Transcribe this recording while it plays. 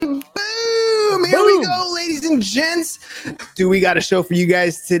and gents, we got a show for you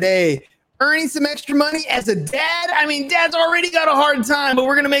guys today. Earning some extra money as a dad? I mean, dad's already got a hard time, but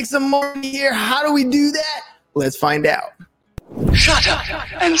we're going to make some more here. How do we do that? Let's find out. Shut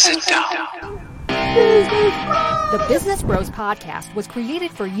up and sit down. The Business Bros Podcast was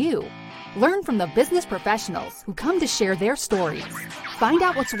created for you. Learn from the business professionals who come to share their stories. Find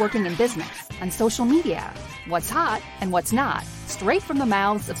out what's working in business, on social media, what's hot and what's not, straight from the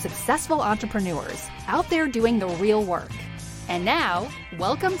mouths of successful entrepreneurs out there doing the real work. And now,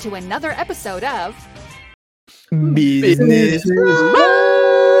 welcome to another episode of Business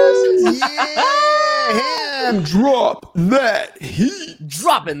Bros. Yeah, drop that heat.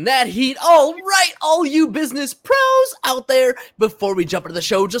 Dropping that heat. All right, all you business pros out there. Before we jump into the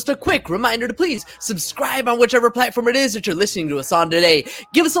show, just a quick reminder to please subscribe on whichever platform it is that you're listening to us on today.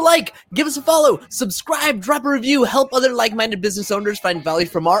 Give us a like, give us a follow, subscribe, drop a review, help other like-minded business owners find value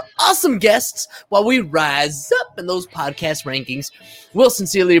from our awesome guests while we rise up in those podcast rankings. We'll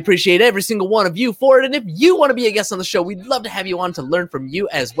sincerely appreciate every single one of you for it. And if you want to be a guest on the show, we'd love to have you on to learn from you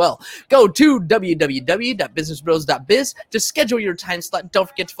as well. Go to www.businessbros.biz to schedule your time slot. Don't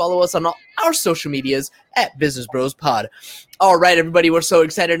forget to follow us on all our social medias at Business Bros Pod. All right, everybody, we're so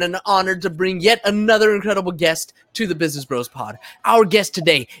excited and honored to bring yet another incredible guest to the Business Bros Pod. Our guest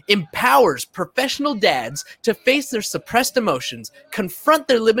today empowers professional dads to face their suppressed emotions, confront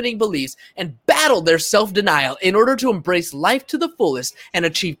their limiting beliefs, and battle their self-denial in order to embrace life to the fullest and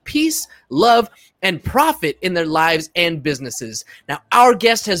achieve peace, love, and profit in their lives and businesses. Now, our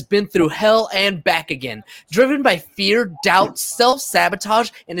guest has been through hell and back again, driven by fear, doubt,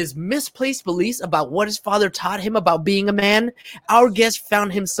 self-sabotage, and his misplaced beliefs about what his father taught him about being a man. Our guest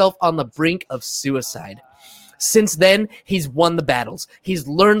found himself on the brink of suicide. Since then, he's won the battles, he's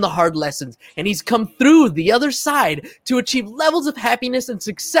learned the hard lessons, and he's come through the other side to achieve levels of happiness and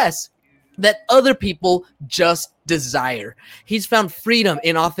success that other people just desire. He's found freedom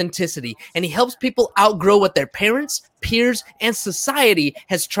in authenticity, and he helps people outgrow what their parents, peers, and society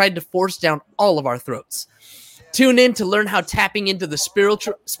has tried to force down all of our throats. Tune in to learn how tapping into the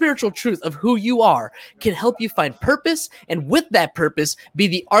spiritual truth of who you are can help you find purpose, and with that purpose, be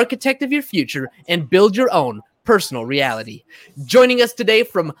the architect of your future and build your own personal reality. Joining us today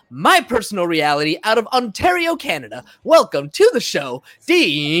from my personal reality out of Ontario, Canada, welcome to the show,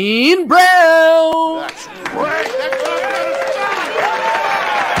 Dean Brown. That's great. That's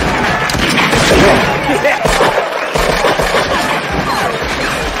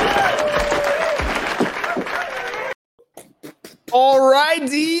All right,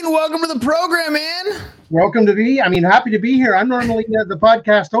 Dean, welcome to the program, man. Welcome to be. Happy to be here. I'm normally the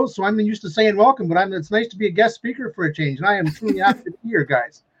podcast host, so I'm used to saying welcome, but it's nice to be a guest speaker for a change, and I am truly happy to be here,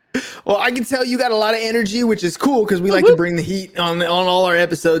 guys. Well, I can tell you got a lot of energy, which is cool because we like to bring the heat on all our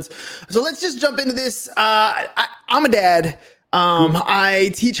episodes. So let's just jump into this. I'm a dad.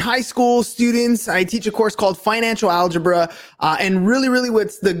 I teach high school students. I teach a course called Financial Algebra. And really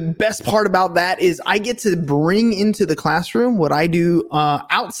what's the best part about that is I get to bring into the classroom what I do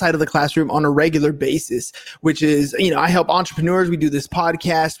outside of the classroom on a regular basis, which is, I help entrepreneurs. We do this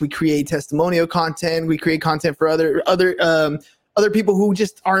podcast. We create testimonial content. We create content for other people who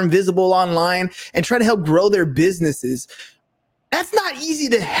just are invisible online and try to help grow their businesses. That's not easy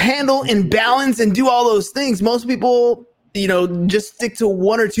to handle and balance and do all those things. Most people just stick to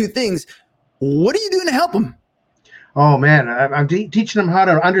one or two things. What are you doing to help them? Oh, man, I'm teaching them how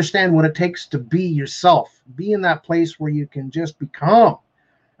to understand what it takes to be yourself, be in that place where you can just be calm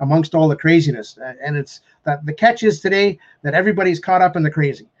amongst all the craziness. And it's that the catch is today that everybody's caught up in the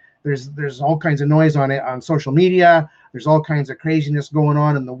crazy. There's all kinds of noise on social media. There's all kinds of craziness going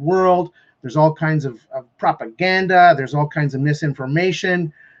on in the world. There's all kinds of propaganda. There's all kinds of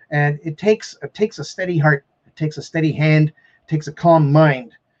misinformation. And it takes a steady heart. It takes a steady hand, it takes a calm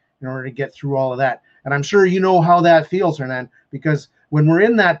mind in order to get through all of that. And I'm sure you know how that feels, Hernan, because when we're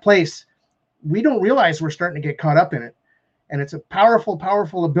in that place, we don't realize we're starting to get caught up in it. And it's a powerful,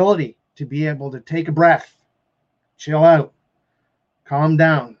 powerful ability to be able to take a breath, chill out, calm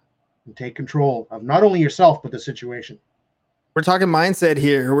down, and take control of not only yourself, but the situation. We're talking mindset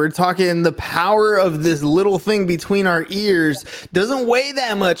here. We're talking the power of this little thing between our ears. Doesn't weigh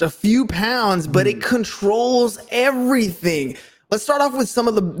that much, a few pounds, but it controls everything. Let's start off with some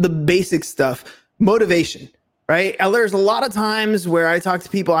of the basic stuff. Motivation, right? There's a lot of times where I talk to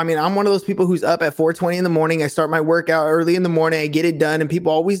people. I'm one of those people who's up at 4:20 in the morning. I start my workout early in the morning. I get it done. And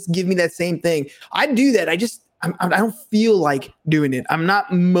people always give me that same thing. I do that. I don't feel like doing it. I'm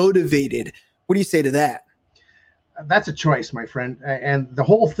not motivated. What do you say to that? That's a choice, my friend. And the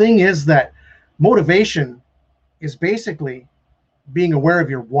whole thing is that motivation is basically being aware of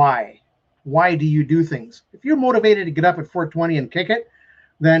your why. why do you do things? If you're motivated to get up at 4:20 and kick it,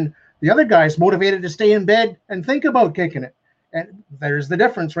 then the other guy's motivated to stay in bed and think about kicking it. And there's the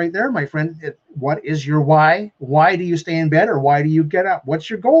difference right there, my friend. What is your why? Why do you stay in bed, or why do you get up? What's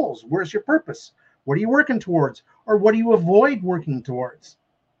your goals? Where's your purpose? What are you working towards? Or what do you avoid working towards?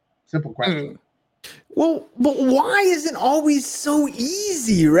 Simple question. Well, but why is it always so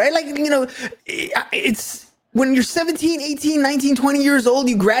easy, right? Like, it's when you're 17, 18, 19, 20 years old,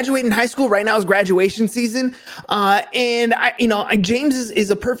 you graduate in high school. Right now is graduation season. And James is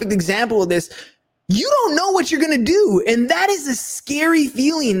a perfect example of this. You don't know what you're going to do. And that is a scary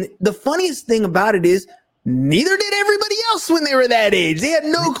feeling. The funniest thing about it is neither did everybody else when they were that age. They had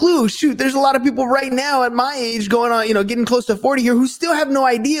no clue. Shoot, there's a lot of people right now at my age going on, getting close to 40 here who still have no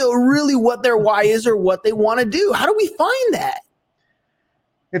idea really what their why is or what they want to do. How do we find that?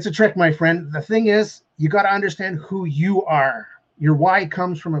 It's a trick, my friend. The thing is, you got to understand who you are. Your why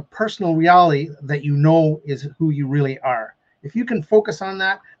comes from a personal reality that you know is who you really are. If you can focus on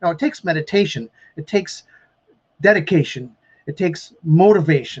that, now it takes meditation, it takes dedication, it takes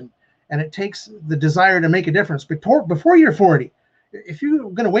motivation, and it takes the desire to make a difference before you're 40. If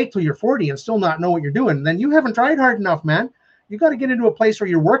you're going to wait till you're 40 and still not know what you're doing, then you haven't tried hard enough, man. You got to get into a place where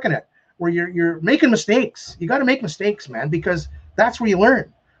you're working it, where you're making mistakes. You got to make mistakes, man, because that's where you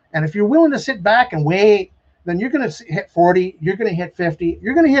learn. And if you're willing to sit back and wait, then you're going to hit 40, you're going to hit 50,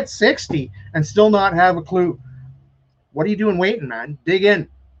 you're going to hit 60 and still not have a clue. What are you doing waiting, man? Dig in.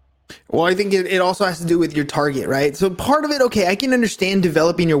 Well, I think it also has to do with your target, right? So part of it, okay, I can understand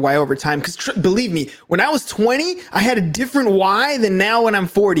developing your why over time because believe me, when I was 20, I had a different why than now when I'm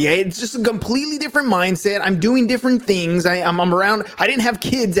 40. It's just a completely different mindset. I'm doing different things. I'm around. I didn't have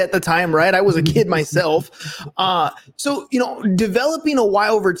kids at the time, right? I was a kid myself. So, developing a why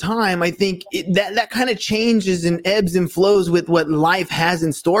over time, I think that kind of changes and ebbs and flows with what life has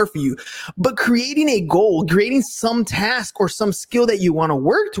in store for you. But creating a goal, creating some task or some skill that you want to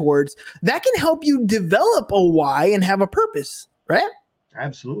work towards, that can help you develop a why and have a purpose, right?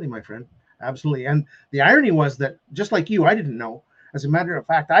 Absolutely, my friend. Absolutely. And the irony was that just like you, I didn't know. As a matter of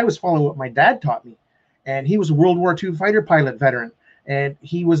fact, I was following what my dad taught me. And he was a World War II fighter pilot veteran. And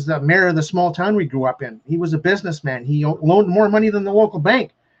he was the mayor of the small town we grew up in. He was a businessman. He loaned more money than the local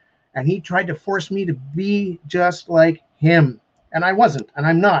bank. And he tried to force me to be just like him. And I wasn't, and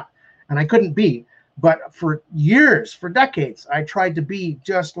I'm not, and I couldn't be. But for years, for decades, I tried to be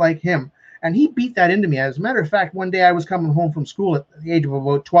just like him. And he beat that into me. As a matter of fact, one day I was coming home from school at the age of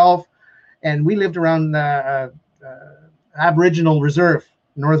about 12, and we lived around Aboriginal Reserve,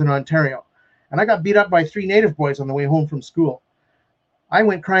 Northern Ontario. And I got beat up by 3 native boys on the way home from school. I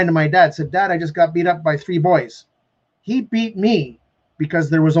went crying to my dad, said, "Dad, I just got beat up by 3 boys. He beat me because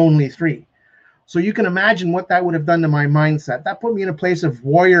there was only 3. So you can imagine what that would have done to my mindset. That put me in a place of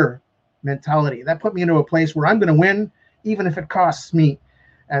warrior mentality. That put me into a place where I'm going to win, even if it costs me.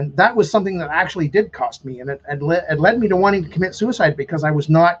 And that was something that actually did cost me. And it led me to wanting to commit suicide because I was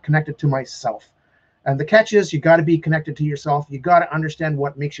not connected to myself. And the catch is you got to be connected to yourself. You got to understand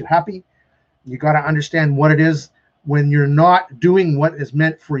what makes you happy. You got to understand what it is when you're not doing what is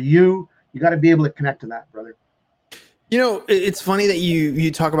meant for you. You got to be able to connect to that, brother. It's funny that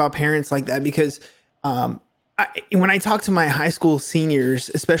you talk about parents like that because when I talk to my high school seniors,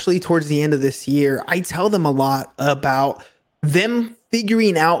 especially towards the end of this year, I tell them a lot about them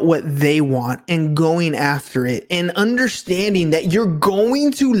figuring out what they want and going after it and understanding that you're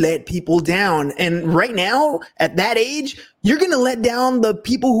going to let people down. And right now at that age, you're going to let down the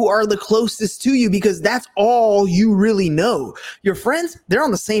people who are the closest to you because that's all you really know. Your friends, they're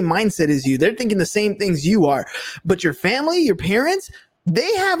on the same mindset as you. They're thinking the same things you are. But your family, your parents,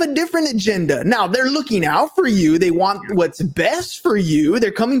 they have a different agenda. Now they're looking out for you. They want what's best for you.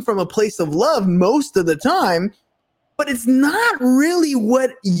 They're coming from a place of love most of the time, but it's not really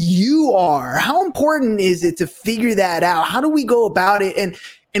what you are. How important is it to figure that out? How do we go about it?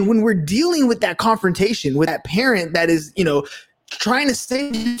 And when we're dealing with that confrontation with that parent that is, trying to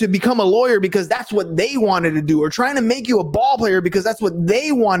send you to become a lawyer because that's what they wanted to do, or trying to make you a ball player because that's what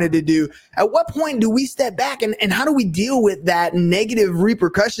they wanted to do. At what point do we step back and how do we deal with that negative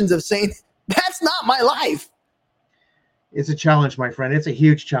repercussions of saying, that's not my life? It's a challenge, my friend. It's a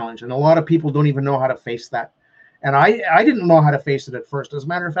huge challenge. And a lot of people don't even know how to face that. And I didn't know how to face it at first. As a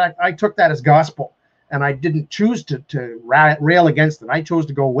matter of fact, I took that as gospel and I didn't choose to rail against it. I chose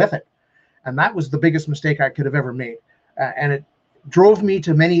to go with it. And that was the biggest mistake I could have ever made. And it drove me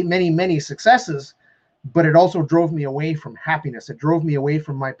to many, many, many successes, but it also drove me away from happiness. It drove me away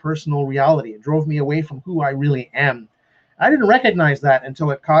from my personal reality. It drove me away from who I really am. I didn't recognize that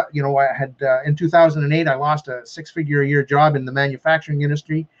until it caught, I had, in 2008, I lost a 6-figure a year job in the manufacturing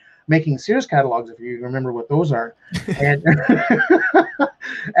industry, making Sears catalogs, if you remember what those are. And,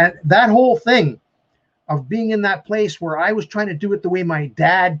 and that whole thing of being in that place where I was trying to do it the way my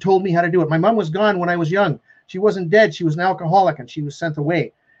dad told me how to do it. My mom was gone when I was young. She wasn't dead. She was an alcoholic and she was sent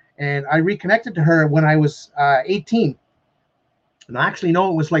away. And I reconnected to her when I was 18. And I actually know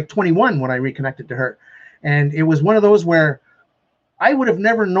it was like 21 when I reconnected to her. And it was one of those where I would have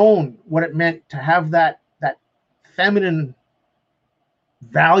never known what it meant to have that feminine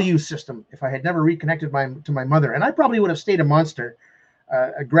value system if I had never reconnected to my mother. And I probably would have stayed a monster,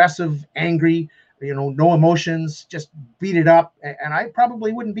 aggressive, angry, no emotions, just beat it up. And I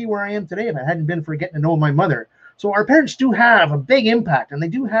probably wouldn't be where I am today if it hadn't been for getting to know my mother. So our parents do have a big impact, and they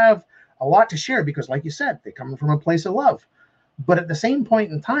do have a lot to share because, like you said, they come from a place of love. But at the same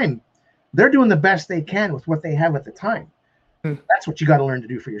point in time, they're doing the best they can with what they have at the time. That's what you got to learn to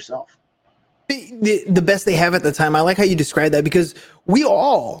do for yourself. The best they have at the time. I like how you describe that, because we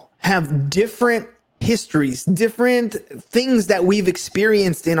all have different histories, different things that we've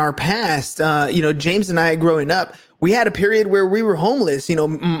experienced in our past. James and I growing up, we had a period where we were homeless.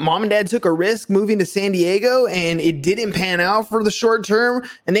 Mom and dad took a risk moving to San Diego, and it didn't pan out for the short term,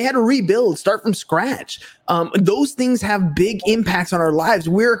 and they had to rebuild, start from scratch. Those things have big impacts on our lives.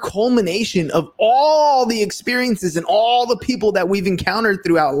 We're a culmination of all the experiences and all the people that we've encountered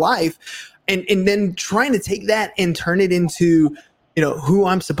throughout life. And then trying to take that and turn it into, who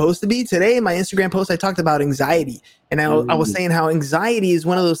I'm supposed to be. Today in my Instagram post, I talked about anxiety. And I was saying how anxiety is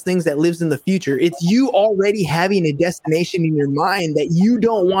one of those things that lives in the future. It's you already having a destination in your mind that you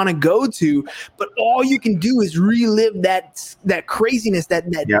don't want to go to, but all you can do is relive that craziness, that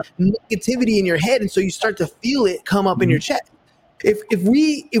negativity in your head. And so you start to feel it come up in your chest. If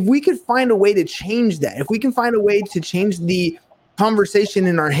we could find a way to change that, if we can find a way to change the conversation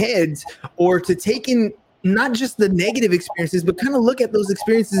in our heads, or to take in not just the negative experiences, but kind of look at those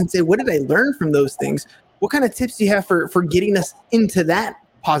experiences and say, what did I learn from those things? What kind of tips do you have for getting us into that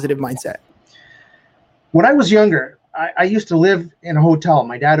positive mindset? When I was younger, I used to live in a hotel.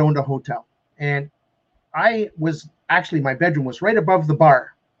 My dad owned a hotel, and my bedroom was right above the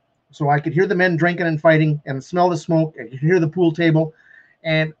bar. So I could hear the men drinking and fighting and smell the smoke. I could hear the pool table,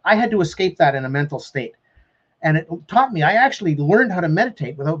 and I had to escape that in a mental state. And it taught me, I actually learned how to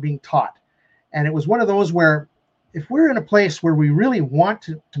meditate without being taught. And it was one of those where if we're in a place where we really want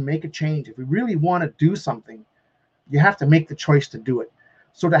to make a change, if we really want to do something, you have to make the choice to do it.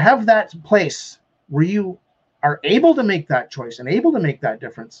 So to have that place where you are able to make that choice and able to make that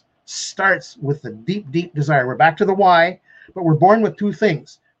difference starts with the deep, deep desire. We're back to the why, but we're born with two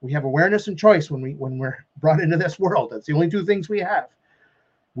things. We have awareness and choice when we're brought into this world. That's the only two things we have.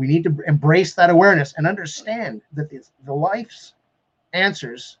 We need to embrace that awareness and understand that the life's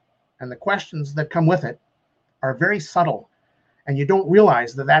answers and the questions that come with it are very subtle. And you don't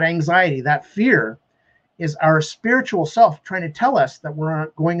realize that anxiety, that fear, is our spiritual self trying to tell us that we're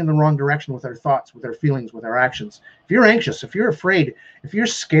going in the wrong direction with our thoughts, with our feelings, with our actions. If you're anxious, if you're afraid, if you're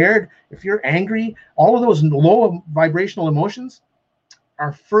scared, if you're angry, all of those low vibrational emotions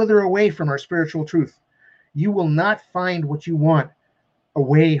are further away from our spiritual truth. You will not find what you want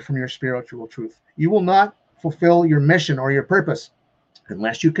away from your spiritual truth. You will not fulfill your mission or your purpose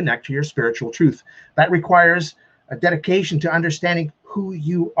unless you connect to your spiritual truth. That requires a dedication to understanding who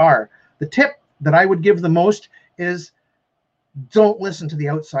you are. The tip that I would give the most is don't listen to the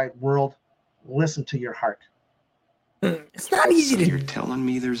outside world. Listen to your heart. It's not easy to... You're telling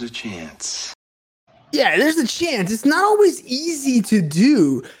me there's a chance. Yeah, there's a chance. It's not always easy to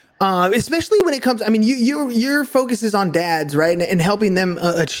do. Especially when it comes, your focus is on dads, right? And helping them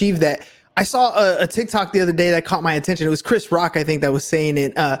achieve that. I saw a TikTok the other day that caught my attention. It was Chris Rock, I think, that was saying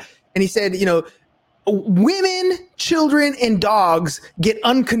it. And he said, women, children, and dogs get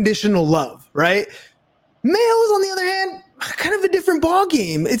unconditional love, right? Males, on the other hand, kind of a different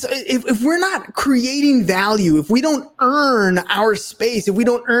ballgame. It's if we're not creating value, if we don't earn our space, if we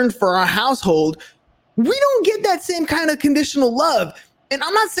don't earn for our household, we don't get that same kind of conditional love. And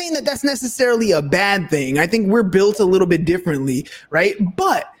I'm not saying that that's necessarily a bad thing. I think we're built a little bit differently, right?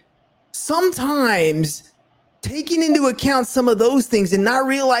 But sometimes taking into account some of those things and not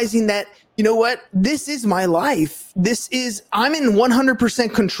realizing that, you know what, this is my life. I'm in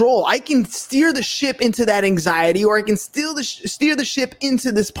 100% control. I can steer the ship into that anxiety, or I can steer the ship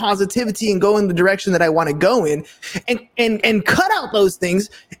into this positivity and go in the direction that I want to go in, and cut out those things.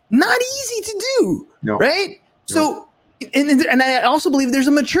 Not easy to do, right? No. So, and I also believe there's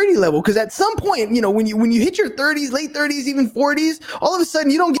a maturity level, because at some point, when you hit your 30s, late 30s, even 40s, all of a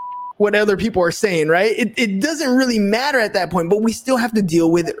sudden you don't get what other people are saying, right? It doesn't really matter at that point, but we still have to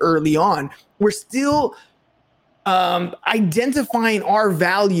deal with it early on. We're still identifying our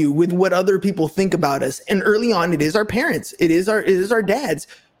value with what other people think about us. And early on, it is our parents, it is our dads.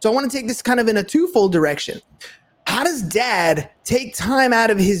 So I want to take this kind of in a twofold direction. How does dad take time out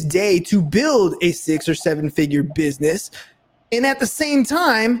of his day to build a 6 or 7 figure business, and at the same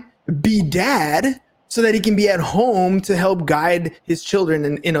time be dad so that he can be at home to help guide his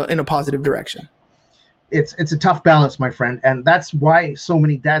children in a positive direction? It's a tough balance, my friend. And that's why so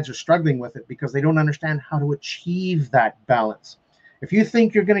many dads are struggling with it, because they don't understand how to achieve that balance. If you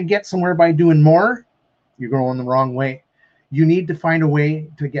think you're going to get somewhere by doing more, you're going the wrong way. You need to find a way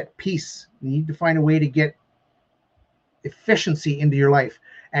to get peace. You need to find a way to get efficiency into your life,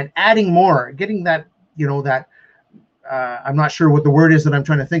 and adding more, getting that, I'm not sure what the word is that I'm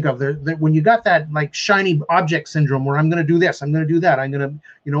trying to think of there. That when you got that like shiny object syndrome where I'm going to do this, I'm going to do that, I'm going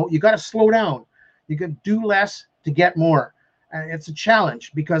to, you got to slow down. You can do less to get more. And it's a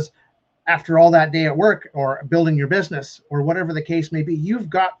challenge, because after all that day at work or building your business or whatever the case may be, you've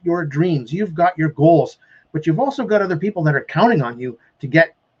got your dreams, you've got your goals, but you've also got other people that are counting on you to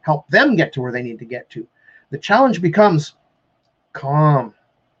help them get to where they need to get to. The challenge becomes calm,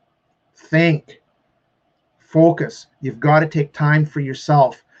 think, focus. You've got to take time for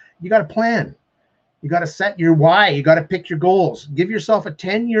yourself. You got to plan. You got to set your why. You got to pick your goals. Give yourself a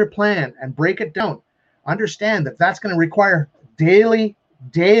 10-year plan and break it down. Understand that that's going to require daily,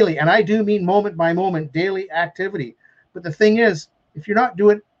 and I do mean moment by moment, daily activity. But the thing is, if you're not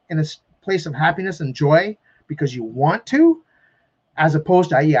doing it in a place of happiness and joy because you want to, as opposed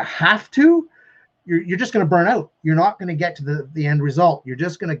to you have to, you're just going to burn out. You're not going to get to the end result. You're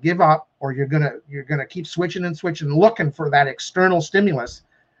just going to give up, or you're going to keep switching and looking for that external stimulus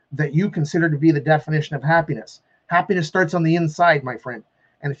that you consider to be the definition of happiness. Happiness starts on the inside, my friend.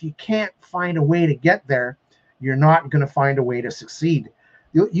 And if you can't find a way to get there, you're not going to find a way to succeed.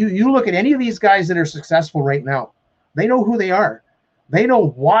 You look at any of these guys that are successful right now. They know who they are. They know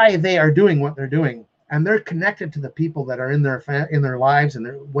why they are doing what they're doing. And they're connected to the people that are in their lives and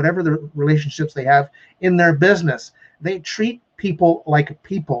whatever the relationships they have in their business. They treat people like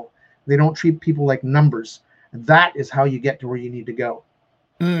people. They don't treat people like numbers. And that is how you get to where you need to go.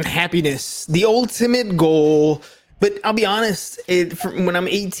 Happiness, the ultimate goal. But I'll be honest, when I'm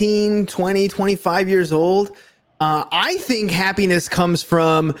 18, 20, 25 years old, I think happiness comes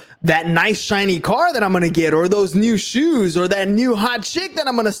from that nice shiny car that I'm going to get, or those new shoes, or that new hot chick that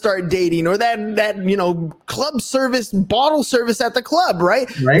I'm going to start dating, or that club service, bottle service at the club, right?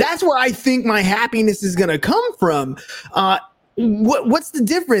 That's where I think my happiness is going to come from. What's the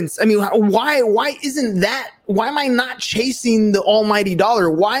difference? I mean, why isn't that? Why am I not chasing the almighty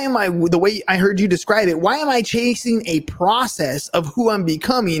dollar? Why am I, the way I heard you describe it, why am I chasing a process of who I'm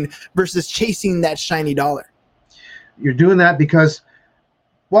becoming versus chasing that shiny dollar? You're doing that because,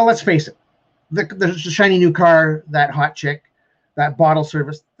 well, let's face it, the shiny new car, that hot chick, that bottle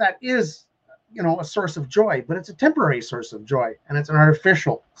service, that is, a source of joy, but it's a temporary source of joy, and it's an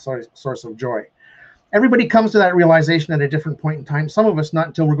artificial source of joy. Everybody comes to that realization at a different point in time. Some of us not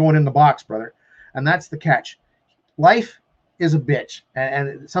until we're going in the box, brother. And that's the catch. Life is a bitch.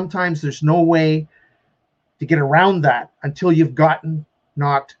 And sometimes there's no way to get around that until you've gotten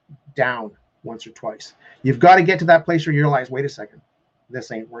knocked down once or twice. You've got to get to that place where you realize, wait a second,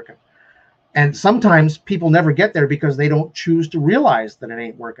 this ain't working. And sometimes people never get there because they don't choose to realize that it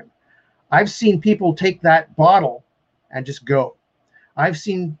ain't working. I've seen people take that bottle and just go. I've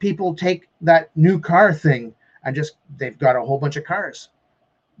seen people take that new car thing and they've got a whole bunch of cars,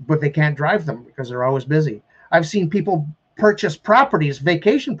 but they can't drive them because they're always busy. I've seen people purchase properties,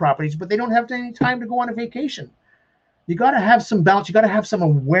 vacation properties, but they don't have any time to go on a vacation. You got to have some balance. You got to have some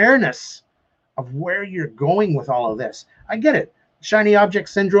awareness of where you're going with all of this. I get it. Shiny object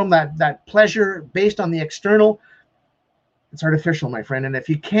syndrome, that pleasure based on the external, it's artificial, my friend. And if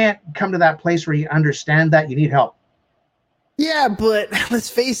you can't come to that place where you understand that, you need help. Yeah, but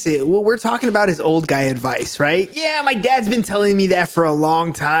let's face it, what we're talking about is old guy advice, right? Yeah, my dad's been telling me that for a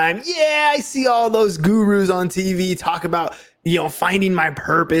long time. Yeah, I see all those gurus on TV talk about, finding my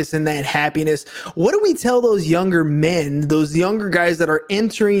purpose and that happiness. What do we tell those younger men, those younger guys that are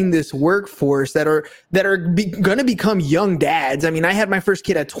entering this workforce, that are going to become young dads? I mean, I had my first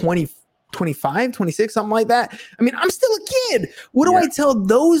kid at 25, 26, something like that. I mean, I'm still a kid. What do I tell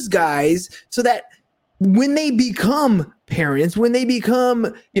those guys so that when they become parents, when they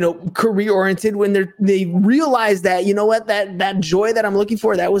become, career oriented, when they realize that, that joy that I'm looking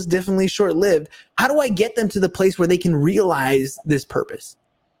for, that was definitely short lived. How do I get them to the place where they can realize this purpose?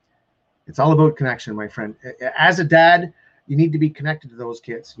 It's all about connection, my friend. As a dad, you need to be connected to those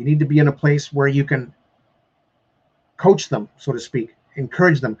kids. You need to be in a place where you can coach them, so to speak.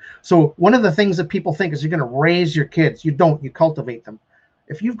 encourage them. So one of the things that people think is you're going to raise your kids. You don't. You cultivate them.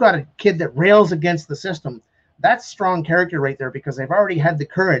 If you've got a kid that rails against the system, that's strong character right there, because they've already had the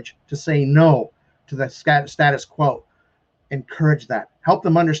courage to say no to the status quo. Encourage that. Help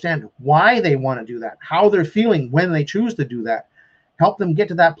them understand why they want to do that, how they're feeling when they choose to do that. Help them get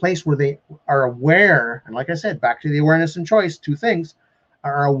to that place where they are aware, and like I said, back to the awareness and choice, two things,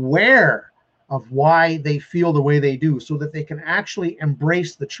 are aware of why they feel the way they do, so that they can actually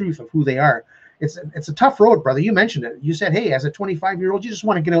embrace the truth of who they are. It's a tough road, brother. You mentioned it. You said, hey, as a 25-year-old, you just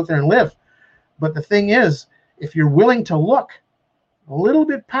want to get out there and live. But the thing is, if you're willing to look a little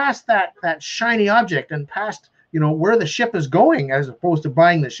bit past that shiny object and past, where the ship is going, as opposed to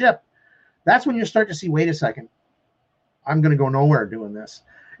buying the ship, that's when you start to see, wait a second, I'm going to go nowhere doing this.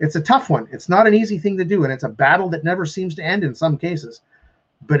 It's a tough one. It's not an easy thing to do, and it's a battle that never seems to end in some cases.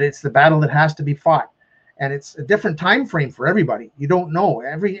 But it's the battle that has to be fought, and it's a different time frame for everybody. You don't know.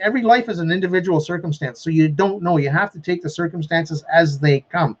 Every life is an individual circumstance, so you don't know. You have to take the circumstances as they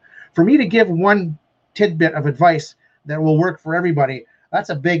come. For me to give one tidbit of advice that will work for everybody, that's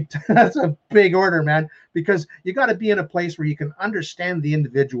a big order, man, because you got to be in a place where you can understand the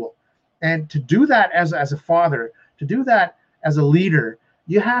individual. And to do that as a father, to do that as a leader,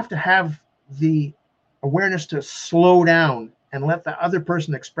 you have to have the awareness to slow down and let the other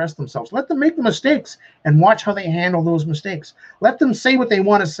person express themselves. Let them make the mistakes and watch how they handle those mistakes. Let them say what they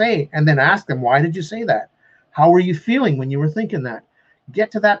want to say, and then ask them, why did you say that? How were you feeling when you were thinking that?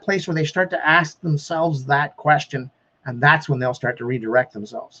 Get to that place where they start to ask themselves that question, and that's when they'll start to redirect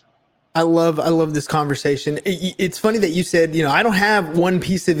themselves. I love this conversation. It's funny that you said, I don't have one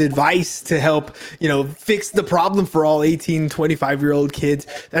piece of advice to help, fix the problem for all 18, 25-year-old kids.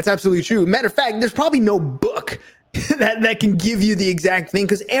 That's absolutely true. Matter of fact, there's probably no book that can give you the exact thing,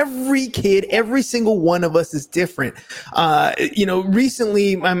 because every kid, every single one of us is different.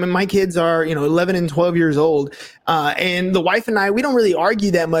 Recently my kids are 11 and 12 years old, and the wife and I, we don't really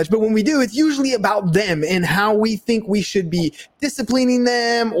argue that much, but when we do, it's usually about them and how we think we should be disciplining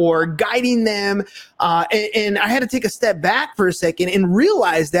them or guiding them, and I had to take a step back for a second and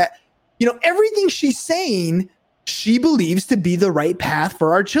realize that everything she's saying, she believes to be the right path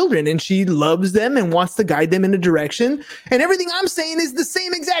for our children, and she loves them and wants to guide them in a direction. And everything I'm saying is the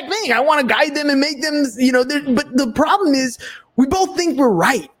same exact thing. I want to guide them and make them, but the problem is we both think we're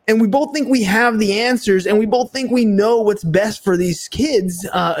right, and we both think we have the answers, and we both think we know what's best for these kids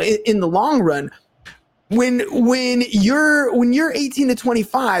in the long run. When you're 18 to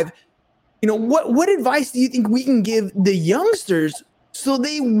 25, what advice do you think we can give the youngsters so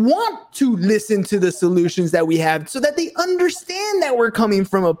they want to listen to the solutions that we have, so that they understand that we're coming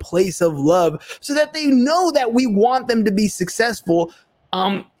from a place of love, so that they know that we want them to be successful?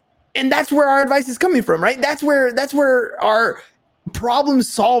 And that's where our advice is coming from, right? That's where our problem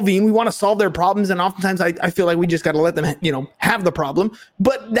solving, we want to solve their problems. And oftentimes I feel like we just got to let them, have the problem,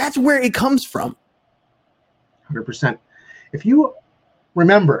 but that's where it comes from. 100%. If you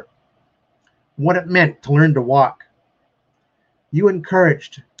remember what it meant to learn to walk, you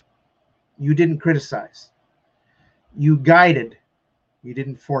encouraged, you didn't criticize. You guided, you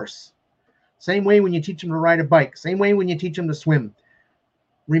didn't force. Same way when you teach them to ride a bike, same way when you teach them to swim.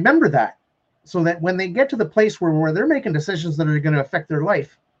 Remember that, so that when they get to the place where they're making decisions that are going to affect their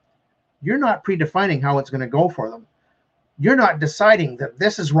life, you're not predefining how it's going to go for them. You're not deciding that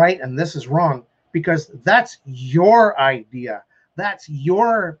this is right and this is wrong, because that's your idea. That's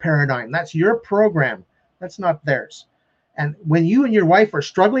your paradigm. That's your program. That's not theirs. And when you and your wife are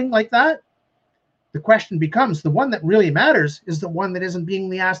struggling like that, the question becomes, the one that really matters is the one that isn't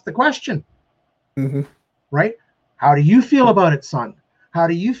being asked the question. Mm-hmm. Right? How do you feel about it, son? How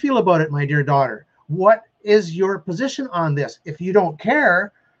do you feel about it, my dear daughter? What is your position on this? If you don't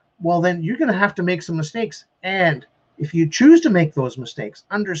care, well, then you're going to have to make some mistakes. And if you choose to make those mistakes,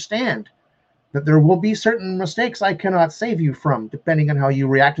 understand that there will be certain mistakes I cannot save you from, depending on how you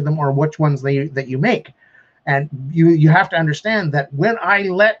react to them or which ones that you make. And you have to understand that when I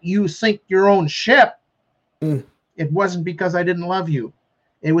let you sink your own ship, it wasn't because I didn't love you.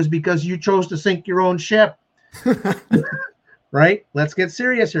 It was because you chose to sink your own ship. Right? Let's get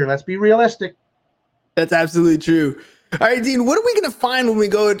serious here. Let's be realistic. That's absolutely true. All right, Dean, what are we going to find when we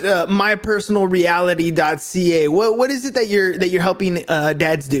go to mypersonalreality.ca? What is it that you're helping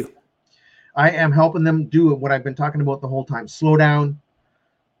dads do? I am helping them do what I've been talking about the whole time. Slow down,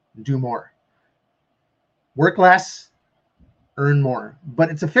 do more. Work less, earn more. But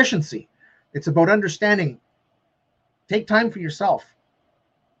it's efficiency. It's about understanding. Take time for yourself.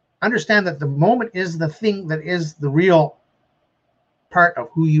 Understand that the moment is the thing that is the real part of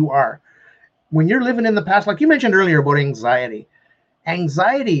who you are. When you're living in the past, like you mentioned earlier about anxiety,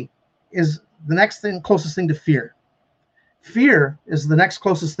 Anxiety is the next thing, closest thing to fear. Fear is the next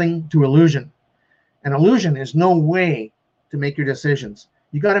closest thing to illusion. And illusion is no way to make your decisions.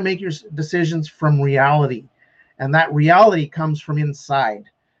 You got to make your decisions from reality. And that reality comes from inside.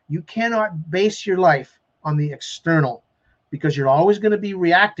 You cannot base your life on the external, because you're always going to be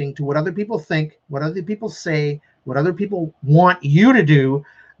reacting to what other people think, what other people say, what other people want you to do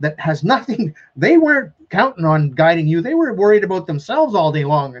that has nothing. They weren't counting on guiding you. They were worried about themselves all day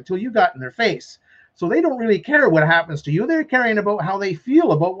long until you got in their face. So they don't really care what happens to you. They're caring about how they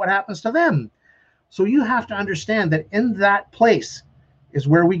feel about what happens to them. So you have to understand that in that place is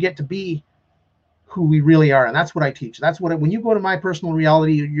where we get to be who we really are. And that's what I teach. That's what, when you go to My Personal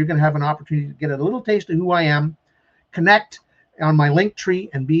Reality, you're going to have an opportunity to get a little taste of who I am, connect on my link tree,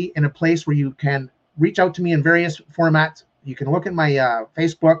 and be in a place where you can reach out to me in various formats. You can look at my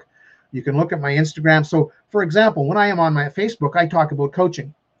Facebook. You can look at my Instagram. So for example, when I am on my Facebook, I talk about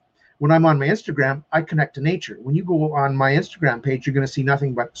coaching. When I'm on my Instagram, I connect to nature. When you go on my Instagram page, you're going to see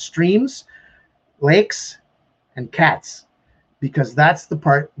nothing but streams, lakes, and cats, because that's the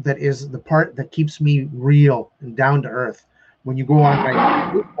part that is the part that keeps me real and down to earth. When you go on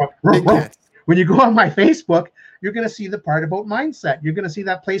my Facebook, you're going to see the part about mindset. You're going to see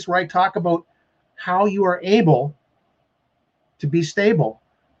that place where I talk about how you are able to be stable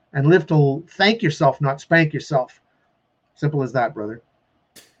and live to thank yourself, not spank yourself. Simple as that, brother.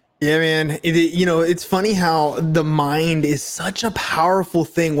 Yeah, man. It's funny how the mind is such a powerful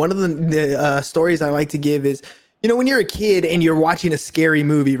thing. One of the stories I like to give is, when you're a kid and you're watching a scary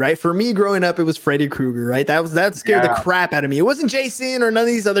movie, right? For me growing up, it was Freddy Krueger, right? That scared the crap out of me. It wasn't Jason or none of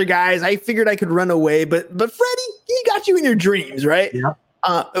these other guys. I figured I could run away, but Freddy, he got you in your dreams, right?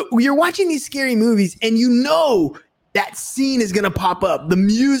 Yeah. You're watching these scary movies and that scene is going to pop up. The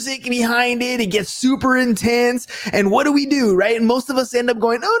music behind it gets super intense. And what do, right? And most of us end up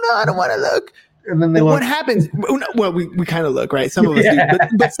going, oh, no, I don't want to look. And then what happens? Well, we kind of look, right? Some of us do,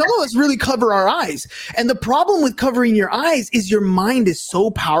 but some of us really cover our eyes. And the problem with covering your eyes is your mind is so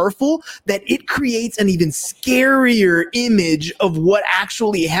powerful that it creates an even scarier image of what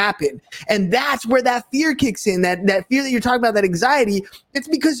actually happened. And that's where that fear kicks in, that fear that you're talking about, that anxiety. It's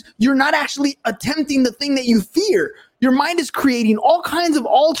because you're not actually attempting the thing that you fear. Your mind is creating all kinds of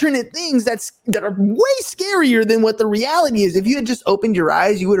alternate things that are way scarier than what the reality is. If you had just opened your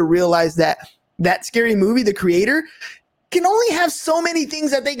eyes, you would have realized that scary movie, the creator, can only have so many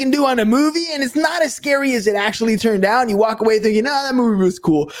things that they can do on a movie, and it's not as scary as it actually turned out. And you walk away thinking, that movie was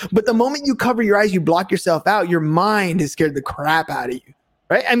cool. But the moment you cover your eyes, you block yourself out, your mind has scared the crap out of you,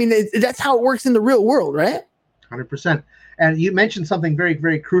 right? I mean, that's how it works in the real world, right? 100%. And you mentioned something very,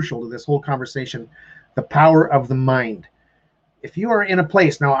 very crucial to this whole conversation, the power of the mind. If you are in a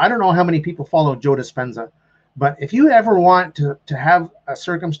place, now I don't know how many people follow Joe Dispenza, but if you ever want to have a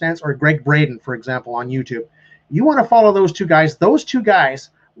circumstance, or Greg Braden, for example, on YouTube, you want to follow those two guys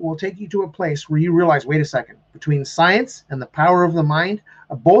will take you to a place where you realize, wait a second, between science and the power of the mind,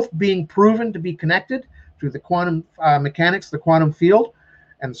 both being proven to be connected through the quantum mechanics, the quantum field,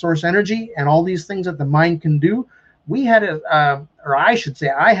 and source energy, and all these things that the mind can do. I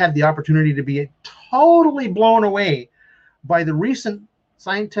had the opportunity to be totally blown away by the recent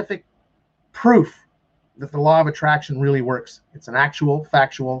scientific proof that the law of attraction really works. It's an actual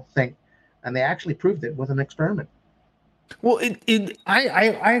factual thing, and they actually proved it with an experiment. Well,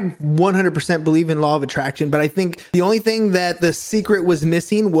 I 100% believe in law of attraction, but I think the only thing that the secret was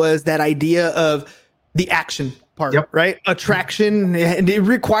missing was that idea of the action part, right? Attraction, and it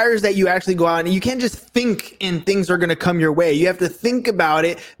requires that you actually go out, and you can't just think and things are going to come your way. You have to think about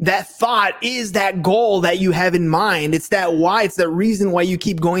it. That thought is that goal that you have in mind. It's that why. It's the reason why you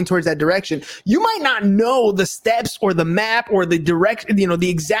keep going towards that direction. You might not know the steps or the map or the direction, the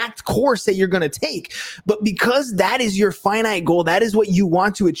exact course that you're going to take, but because that is your finite goal, that is what you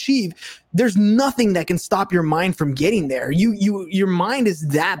want to achieve, there's nothing that can stop your mind from getting there. Your mind is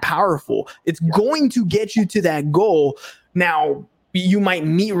that powerful. It's going to get you to that goal. Now, you might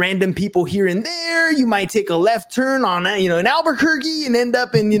meet random people here and there. You might take a left turn on, in Albuquerque and end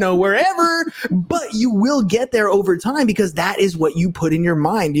up in, wherever, but you will get there over time because that is what you put in your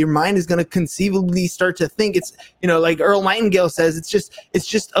mind. Your mind is going to conceivably start to think it's, like Earl Nightingale says, it's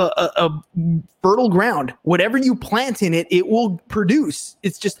just a fertile ground. Whatever you plant in it, it will produce.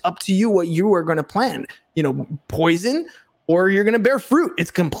 It's just up to you what you are going to plant, poison, or you're going to bear fruit.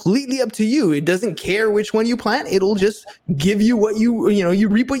 It's completely up to you. It doesn't care which one you plant. It'll just give you what you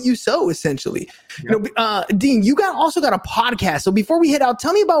reap what you sow, essentially. Yep. Dean, you also got a podcast. So before we head out,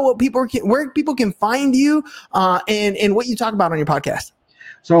 tell me about where people can find you and what you talk about on your podcast.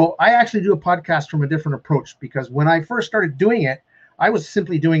 So I actually do a podcast from a different approach, because when I first started doing it, I was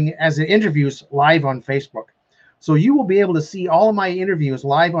simply doing as interviews live on Facebook. So you will be able to see all of my interviews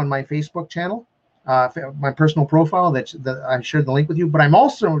live on my Facebook channel, my personal profile that I shared the link with you. But I'm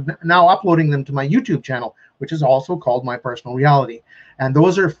also now uploading them to my YouTube channel, which is also called My Personal Reality. And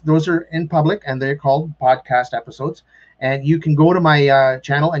those are in public, and they're called podcast episodes. And you can go to my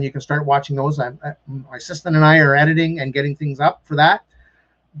channel and you can start watching those. My assistant and I are editing and getting things up for that.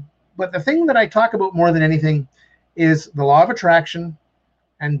 But the thing that I talk about more than anything is the law of attraction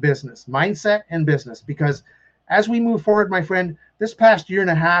and business, mindset and business. Because as we move forward, my friend, this past year and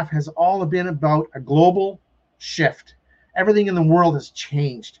a half has all been about a global shift. Everything in the world has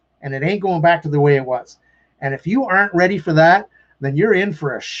changed, and it ain't going back to the way it was. And if you aren't ready for that, then you're in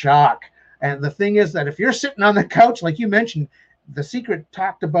for a shock. And the thing is that if you're sitting on the couch, like you mentioned, The Secret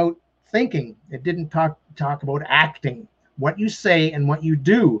talked about thinking. It didn't talk about acting. What you say and what you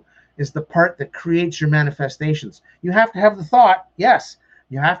do is the part that creates your manifestations. You have to have the thought, yes.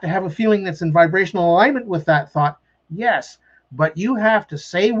 You have to have a feeling that's in vibrational alignment with that thought, yes. But you have to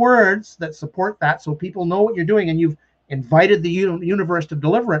say words that support that so people know what you're doing, and you've invited the universe to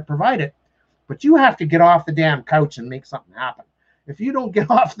deliver it, provide it. But you have to get off the damn couch and make something happen. If you don't get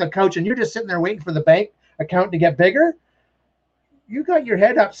off the couch and you're just sitting there waiting for the bank account to get bigger, you got your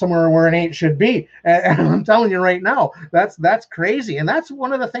head up somewhere where it ain't should be. And I'm telling you right now, that's crazy. And that's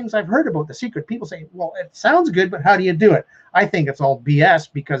one of the things I've heard about The Secret. People say, well, it sounds good, but how do you do it? I think it's all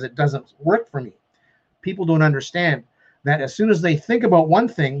BS because it doesn't work for me. People don't understand that as soon as they think about one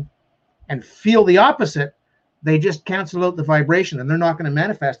thing and feel the opposite, they just cancel out the vibration, and they're not going to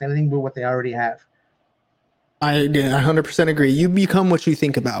manifest anything but what they already have. I 100% agree. You become what you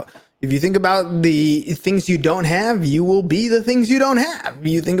think about. If you think about the things you don't have, you will be the things you don't have.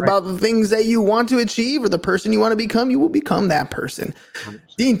 You think about the things that you want to achieve or the person you want to become, you will become that person. 100%.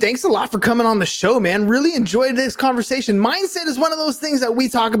 Dean, thanks a lot for coming on the show, man. Really enjoyed this conversation. Mindset is one of those things that we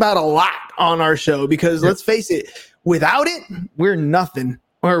talk about a lot on our show because let's face it, without it, we're nothing.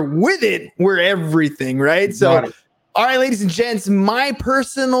 Or with it, we're everything, right? So, all right, ladies and gents,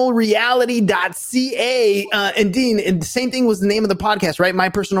 mypersonalreality.ca. And Dean, and the same thing was the name of the podcast, right? My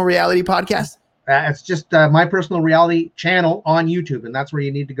Personal Reality Podcast? It's just My Personal Reality channel on YouTube, and that's where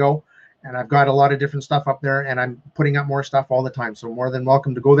you need to go. And I've got a lot of different stuff up there, and I'm putting up more stuff all the time. So more than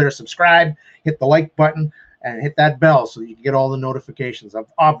welcome to go there, subscribe, hit the like button, and hit that bell so you can get all the notifications,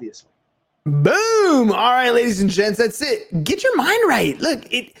 obviously. Boom. All right, ladies and gents, that's it. Get your mind right. Look,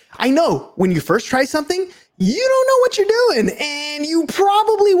 I know when you first try something, you don't know what you're doing, and you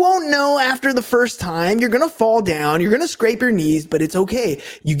probably won't know after the first time. You're going to fall down. You're going to scrape your knees, but it's okay.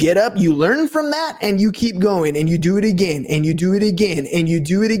 You get up, you learn from that, and you keep going, and you do it again, and you do it again, and you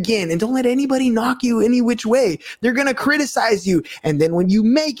do it again. And don't let anybody knock you any which way. They're going to criticize you. And then when you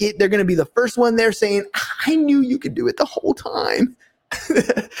make it, they're going to be the first one there saying, I knew you could do it the whole time.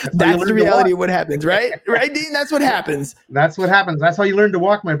 That's the reality of what happens, right? Right, Dean? That's what happens. That's what happens. That's how you learn to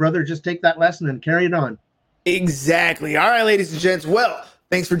walk, my brother. Just take that lesson and carry it on. Exactly. All right, ladies and gents. Well,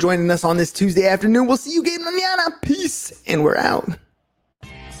 thanks for joining us on this Tuesday afternoon. We'll see you again mañana. Peace. And we're out.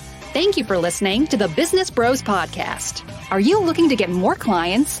 Thank you for listening to the Business Bros Podcast. Are you looking to get more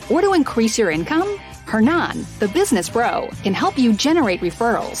clients or to increase your income? Hernan, the business bro, can help you generate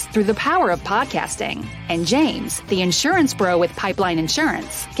referrals through the power of podcasting. And James, the insurance bro with Pipeline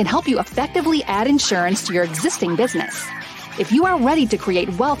Insurance, can help you effectively add insurance to your existing business. If you are ready to create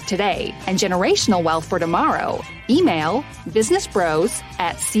wealth today and generational wealth for tomorrow, email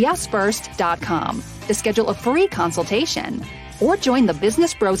businessbros@csfirst.com to schedule a free consultation or join the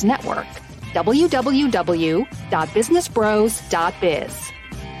Business Bros Network, www.businessbros.biz.